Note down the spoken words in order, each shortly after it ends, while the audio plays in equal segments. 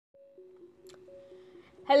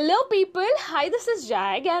Hello people, hi this is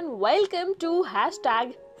Jag and welcome to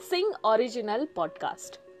 #SingOriginal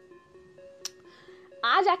podcast।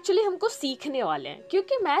 आज actually हमको सीखने वाले हैं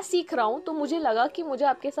क्योंकि मैं सीख रहा हूँ तो मुझे लगा कि मुझे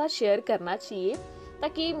आपके साथ शेयर करना चाहिए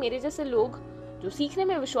ताकि मेरे जैसे लोग जो सीखने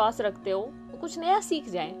में विश्वास रखते हो वो कुछ नया सीख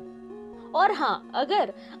जाएं। और हाँ,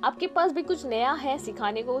 अगर आपके पास भी कुछ नया है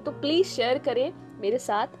सिखाने को तो प्लीज शेयर करें मेरे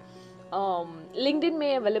साथ। लिंक्डइन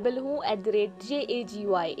में अवेलेबल हूँ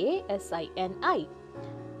 @JAGYASINI।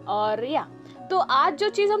 और तो आज जो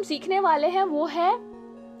चीज हम सीखने वाले हैं वो है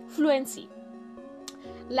फ्लुएंसी,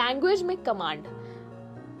 लैंग्वेज में कमांड।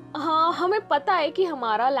 हाँ, हमें पता है कि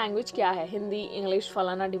हमारा लैंग्वेज क्या है, हिंदी, इंग्लिश,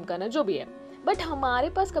 फलाना ढिमकाना जो भी है, बट हमारे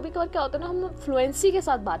पास कभी कभार क्या होता है ना, हम फ्लुएंसी के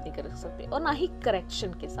साथ बात नहीं कर सकते और ना ही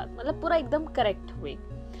करेक्शन के साथ, मतलब पूरा एकदम करेक्ट हुए।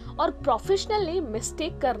 और प्रोफेशनली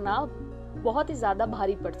मिस्टेक करना बहुत ही ज्यादा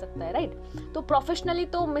भारी पड़ सकता है, राइट? तो प्रोफेशनली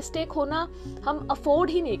तो मिस्टेक होना हम अफोर्ड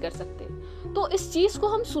ही नहीं कर सकते। तो इस चीज को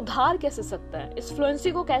हम सुधार कैसे सकते हैं, इस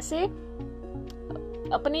फ्लुएंसी को कैसे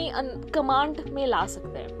अपनी कमांड में ला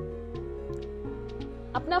सकते हैं?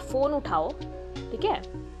 अपना फोन उठाओ, ठीक है,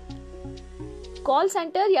 कॉल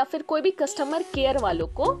सेंटर या फिर कोई भी कस्टमर केयर वालों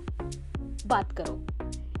को बात करो।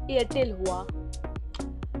 एयरटेल हुआ,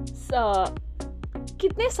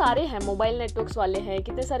 कितने सारे हैं, मोबाइल नेटवर्क्स वाले हैं,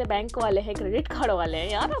 कितने सारे बैंक वाले हैं, क्रेडिट कार्ड वाले हैं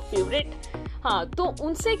यार, फेवरेट। हाँ, तो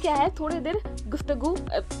उनसे क्या है, थोड़ी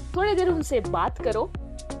देर उनसे बात करो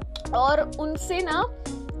और उनसे ना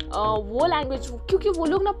वो लैंग्वेज, क्योंकि वो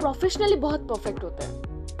लोग ना प्रोफेशनली बहुत परफेक्ट होते हैं,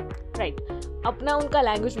 राइट? अपना उनका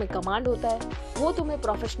लैंग्वेज में कमांड होता है, वो तुम्हें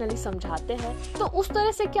प्रोफेशनली समझाते हैं। तो उस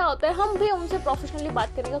तरह से क्या होता है, हम भी उनसे प्रोफेशनली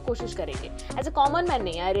बात करने का कोशिश करेंगे। एज ए कॉमन मैन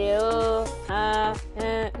नहीं, अरे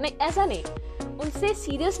नहीं, ऐसा नहीं। उनसे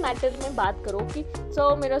सीरियस मैटर में बात करो कि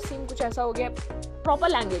सो मेरा सीन कुछ ऐसा हो गया। प्रॉपर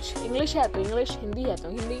लैंग्वेज, इंग्लिश है तो इंग्लिश, हिंदी है तो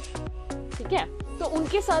हिंदी, ठीक है? तो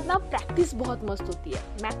उनके साथ ना प्रैक्टिस बहुत मस्त होती है।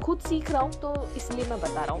 मैं खुद सीख रहा हूँ तो इसलिए मैं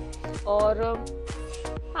बता रहा हूँ। और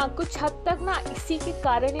हाँ, कुछ हद तक ना इसी के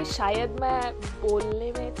कारण ही शायद मैं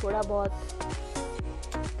बोलने में थोड़ा बहुत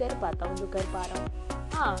कर पाता हूँ जो कर पा रहा हूँ।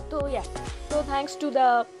 हाँ, तो तो thanks to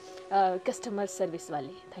the customer service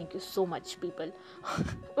वाले, thank you so much people.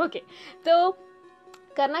 Okay, तो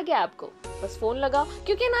करना क्या है आपको, बस फोन लगाओ,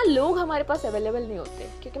 क्योंकि ना लोग हमारे पास अवेलेबल नहीं होते।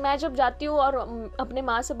 क्योंकि मैं जब जाती हूँ और अपने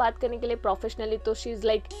माँ से बात करने के लिए प्रोफेशनली, तो she is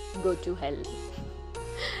like go to hell.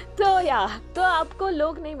 तो आपको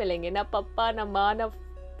लोग नहीं मिलेंगे, ना पापा, ना माँ, ना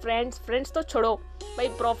फ्रेंड्स तो छोड़ो भाई,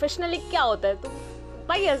 प्रोफेशनली क्या होता है तुम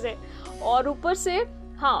भाई ऐसे। और ऊपर से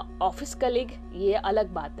हाँ, ऑफिस कलीग, ये अलग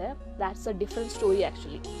बात है, that's a different story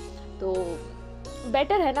actually. तो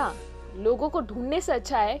बेटर है ना, लोगों को ढूंढने से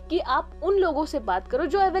अच्छा है कि आप उन लोगों से बात करो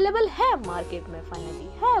जो अवेलेबल है मार्केट में। फाइनली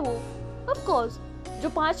है वो, ऑफ कोर्स, जो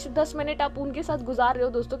 5-10 मिनट आप उनके साथ गुजार रहे हो,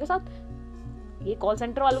 दोस्तों के साथ, ये कॉल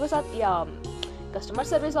सेंटर वालों के साथ या कस्टमर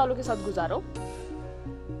सर्विस वालों के साथ गुजारो,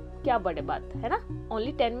 क्या बड़े बात है ना।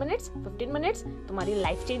 ओनली 10 मिनट्स, 15 मिनट्स, तुम्हारी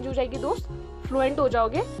लाइफ चेंज हो जाएगी दोस्त, फ्लुएंट हो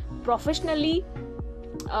जाओगे, प्रोफेशनली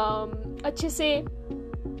अच्छे से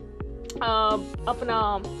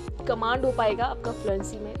अपना कमांड हो पाएगा आपका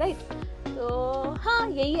फ्लुएंसी में, राइट? तो हाँ,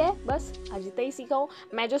 यही है बस। आज इतना ही सीखा हूँ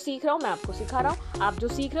मैं, जो सीख रहा हूँ मैं आपको सिखा रहा हूँ, आप जो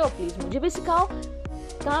सीख रहे हो प्लीज मुझे भी सिखाओ।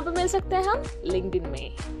 कहाँ पे मिल सकते हैं हम? लिंक्डइन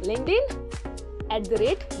में, लिंक्डइन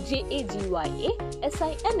 @JAGYASINI।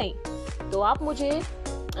 तो आप मुझे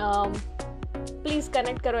प्लीज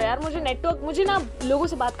कनेक्ट करो यार, मुझे ना लोगों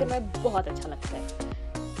से बात करना बहुत अच्छा लगता है।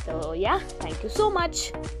 तो thank you so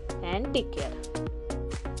much and take care.